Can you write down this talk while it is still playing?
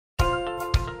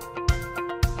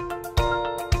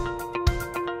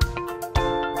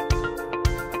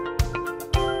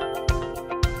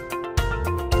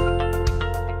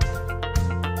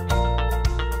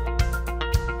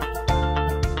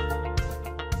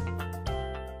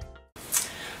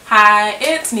Hi,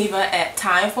 it's Neva at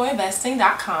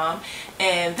timeforinvesting.com,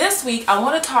 and this week I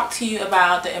want to talk to you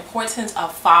about the importance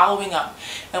of following up.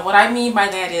 And what I mean by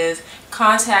that is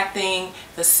contacting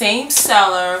the same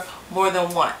seller more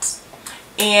than once.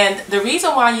 And the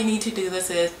reason why you need to do this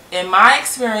is, in my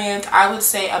experience, I would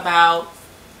say about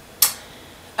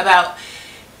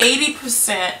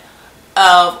 80%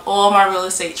 of all my real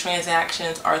estate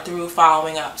transactions are through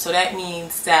following up. So that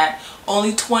means that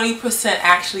only 20%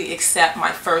 actually accept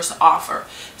my first offer.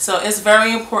 So it's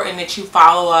very important that you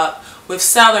follow up with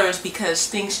sellers, because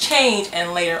things change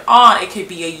and later on, it could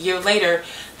be a year later,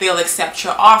 they'll accept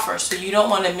your offer. So you don't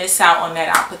want to miss out on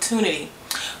that opportunity.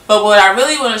 But what I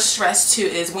really want to stress too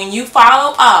is when you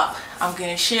follow up, I'm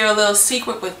going to share a little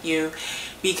secret with you,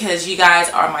 because you guys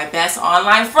are my best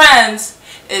online friends,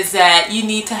 is that you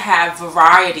need to have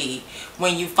variety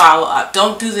when you follow up.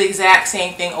 Don't do the exact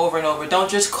same thing over and over. Don't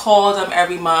just call them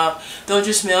every month. Don't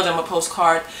just mail them a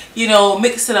postcard. You know,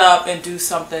 mix it up and do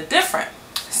something different.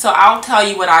 So I'll tell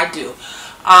you what I do.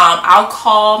 I'll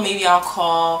call,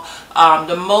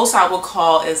 the most I will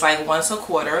call is like once a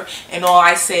quarter, and all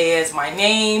I say is my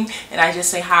name, and I just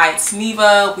say, hi, it's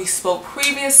Neva. We spoke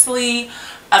previously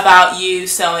about you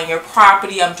selling your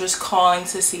property. I'm just calling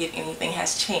to see if anything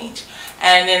has changed.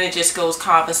 And then it just goes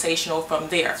conversational from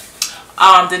there.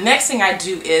 The next thing I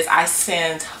do is I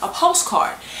send a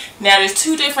postcard. Now there's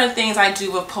two different things I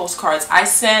do with postcards. I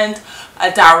send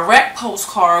a direct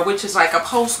postcard, which is like a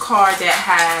postcard that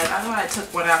has, I know I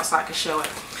took one out so I could show it.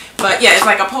 But yeah, it's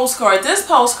like a postcard. This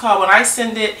postcard, when I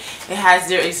send it, it has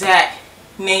their exact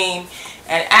name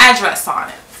and address on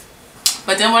it.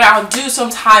 But then what I'll do,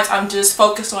 sometimes I'm just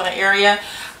focused on an area,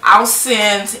 I'll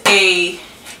send a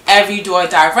every door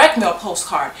direct mail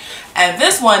postcard. And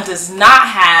this one does not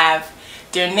have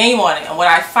their name on it. And what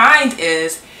I find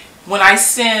is when I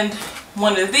send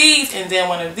one of these and then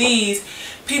one of these,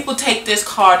 people take this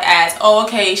card as, oh,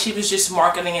 okay, she was just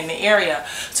marketing in the area.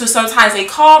 So sometimes they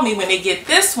call me when they get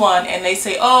this one and they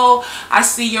say, oh, I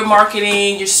see your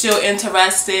marketing, you're still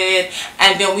interested,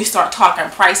 and then we start talking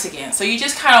price again. So you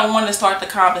just kind of want to start the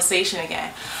conversation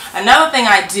again. Another thing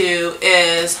I do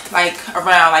is like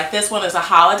around, like this one is a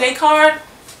holiday card.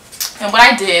 And what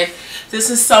I did, this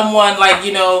is someone like,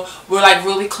 you know, we're like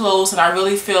really close, and I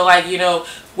really feel like, you know,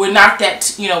 we're not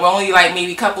that, you know, we're only like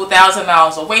maybe a couple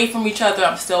 $1,000 away from each other.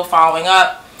 I'm still following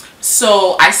up.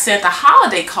 So I sent a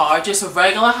holiday card, just a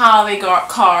regular holiday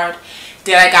card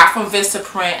that I got from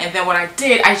Vistaprint. And then what I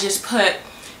did, I just put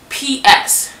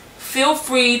PS. Feel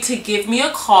free to give me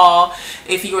a call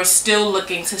if you are still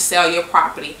looking to sell your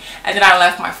property. And then I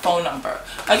left my phone number.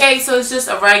 Okay, so it's just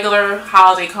a regular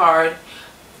holiday card,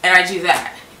 and I do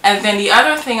that. And then the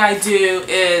other thing I do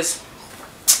is,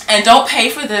 and don't pay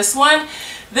for this one,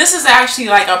 this is actually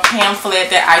like a pamphlet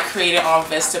that I created on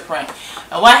Vistaprint.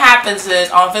 And what happens is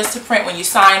on Vistaprint, when you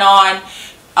sign on,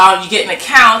 you get an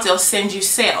account, they'll send you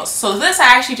sales. So this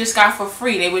I actually just got for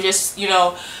free. They were just, you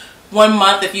know, 1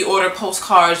 month if you order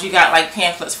postcards, you got like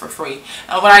pamphlets for free.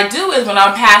 And what I do is when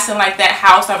I'm passing like that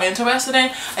house I'm interested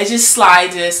in, I just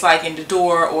slide this like in the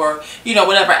door, or, you know,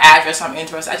 whatever address I'm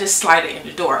interested in, I just slide it in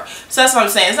the door. So that's what I'm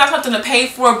saying. It's not something to pay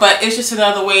for, but it's just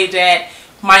another way that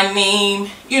my name,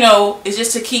 you know, is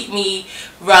just to keep me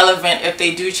relevant if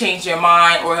they do change their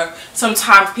mind, or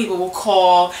sometimes people will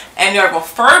call and they'll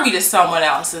refer me to someone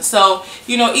else. And so,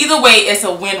 you know, either way, it's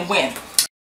a win-win.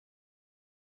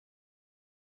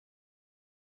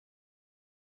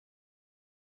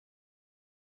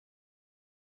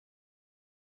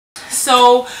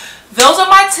 So those are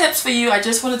my tips for you. I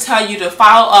just want to tell you to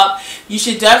follow up. You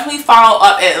should definitely follow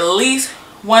up at least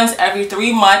once every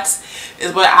 3 months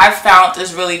is what I've found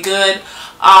is really good.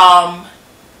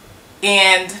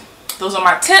 And those are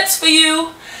my tips for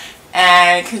you.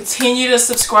 And continue to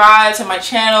subscribe to my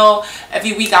channel.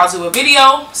 Every week I'll do a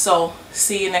video. So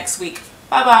see you next week.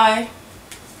 Bye bye.